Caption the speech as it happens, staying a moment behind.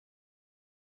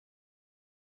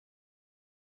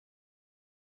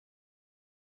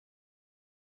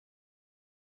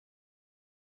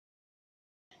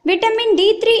Vitamin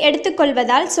D3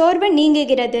 எடுத்துக்கொள்வதால் சோர்வு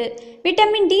நீங்குகிறது.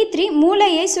 Vitamin D3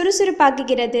 மூளையை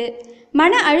சுறுசுறுப்பாக்குகிறது,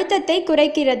 மன அழுத்தத்தை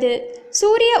குறைக்கிறது.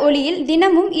 சூரிய ஒளியில்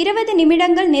தினமும் 20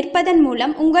 நிமிடங்கள் நிற்பதன்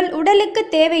மூலம் உங்கள் உடலுக்கு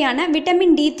தேவையான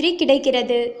விட்டமின் D3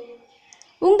 கிடைக்கிறது.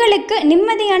 உங்களுக்கு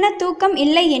நிம்மதியான தூக்கம்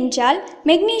இல்லை என்றால்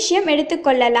மெக்னீசியம்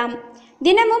எடுத்துக்கொள்ளலாம்.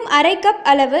 தினமும் அரை கப்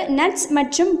அளவு நட்ஸ்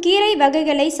மற்றும் கீரை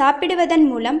வகைகளை சாப்பிடுவதன்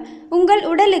மூலம் உங்கள்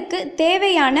உடலுக்கு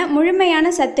தேவையான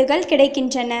முழுமையான சத்துக்கள்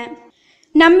கிடைக்கின்றன.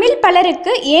 நம்மில்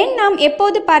பலருக்கு ஏன் நாம்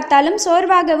எப்போது பார்த்தாலும்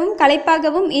சோர்வாகவும்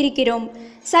களைப்பாகவும் இருக்கிறோம்,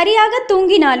 சரியாக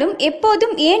தூங்கினாலும்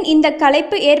எப்போதும் ஏன் இந்த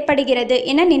களைப்பு ஏற்படுகிறது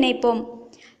என நினைப்போம்.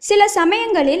 சில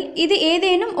சமயங்களில் இது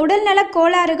ஏதேனும் உடல்நலக்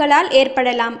கோளாறுகளால்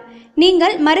ஏற்படலாம்.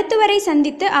 நீங்கள் மருத்துவரை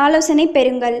சந்தித்து ஆலோசனை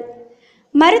பெறுங்கள்.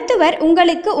 மருத்துவர்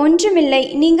உங்களுக்கு ஒன்றுமில்லை,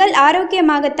 நீங்கள்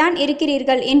ஆரோக்கியமாகத்தான்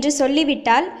இருக்கிறீர்கள் என்று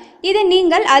சொல்லிவிட்டால், இது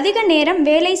நீங்கள் அதிக நேரம்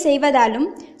வேலை செய்வதாலும்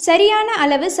சரியான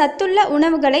அளவு சத்துள்ள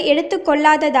உணவுகளை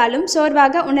எடுத்துக்கொள்ளாததாலும்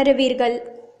சோர்வாக உணருவீர்கள்.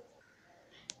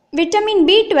 விட்டமின்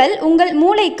B12 உங்கள்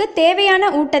மூளைக்கு தேவையான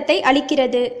ஊட்டத்தை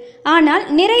அளிக்கிறது. ஆனால்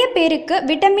நிறைய பேருக்கு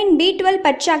விட்டமின் B12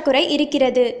 பற்றாக்குறை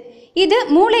இருக்கிறது. இது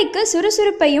மூளைக்கு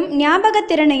சுறுசுறுப்பையும்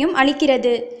ஞாபகத்திறனையும்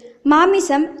அளிக்கிறது.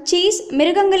 மாமிசம், சீஸ்,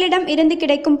 மிருகங்களிடம் இருந்து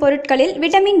கிடைக்கும் பொருட்களில்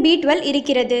விட்டமின் B12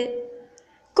 இருக்கிறது.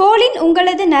 கோலின்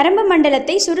உங்களது நரம்பு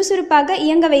மண்டலத்தை சுறுசுறுப்பாக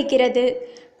இயங்க வைக்கிறது.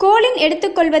 கோலின்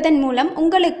எடுத்துக்கொள்வதன் மூலம்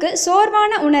உங்களுக்கு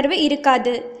சோர்வான உணர்வு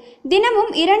இருக்காது.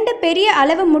 தினமும் 2 பெரிய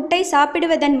அளவு முட்டை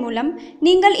சாப்பிடுவதன் மூலம்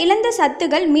நீங்கள் இழந்த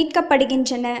சத்துகள்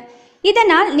மீட்கப்படுகின்றன.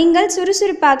 இதனால் நீங்கள்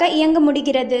சுறுசுறுப்பாக இயங்க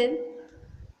முடிகிறது.